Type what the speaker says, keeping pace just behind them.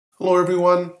Hello,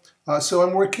 everyone. So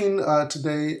I'm working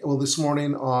this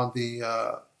morning on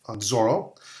on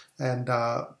Zorro, and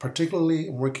particularly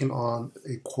I'm working on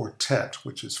a quartet,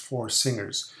 which is four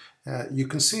singers. You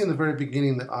can see in the very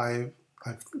beginning that I've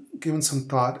given some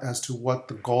thought as to what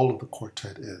the goal of the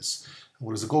quartet is.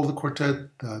 What is the goal of the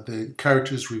quartet? The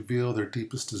characters reveal their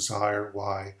deepest desire.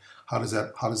 Why? How does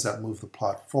that move the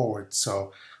plot forward?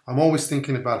 So I'm always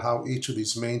thinking about how each of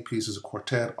these main pieces, a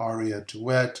quartet, aria,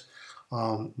 duet,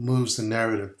 moves the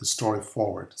narrative, the story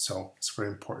forward. So it's very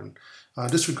important.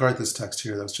 Disregard this text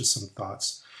here. That was just some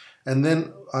thoughts. And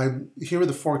then here are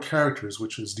the four characters,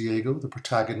 which is Diego, the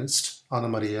protagonist, Ana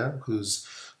Maria, who's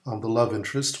the love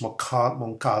interest,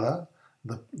 Moncada,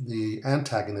 the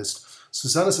antagonist.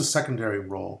 Susana's a secondary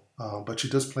role, but she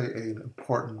does play an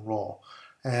important role.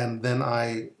 And then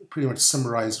I pretty much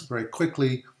summarize very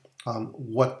quickly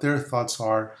what their thoughts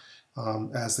are,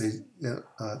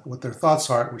 what their thoughts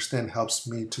are, which then helps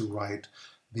me to write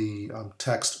the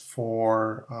text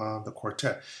for the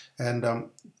quartet. And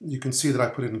you can see that I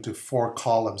put it into four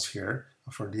columns here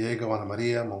for Diego, Ana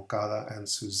Maria, Moncada, and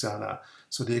Susana.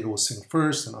 So Diego will sing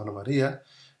first, and Ana Maria.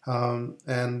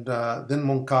 Then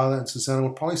Moncada and Susana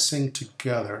will probably sing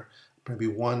together, maybe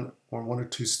one or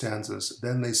two stanzas.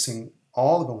 Then they sing,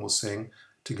 all of them will sing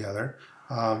together.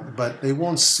 But they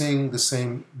won't sing the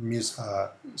same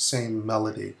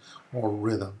melody or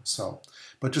rhythm.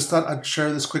 But just thought I'd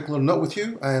share this quick little note with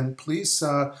you, and please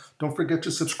don't forget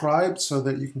to subscribe so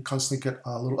that you can constantly get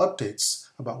little updates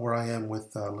about where I am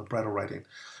with libretto writing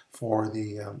for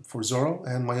Zorro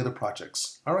and my other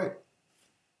projects. All right.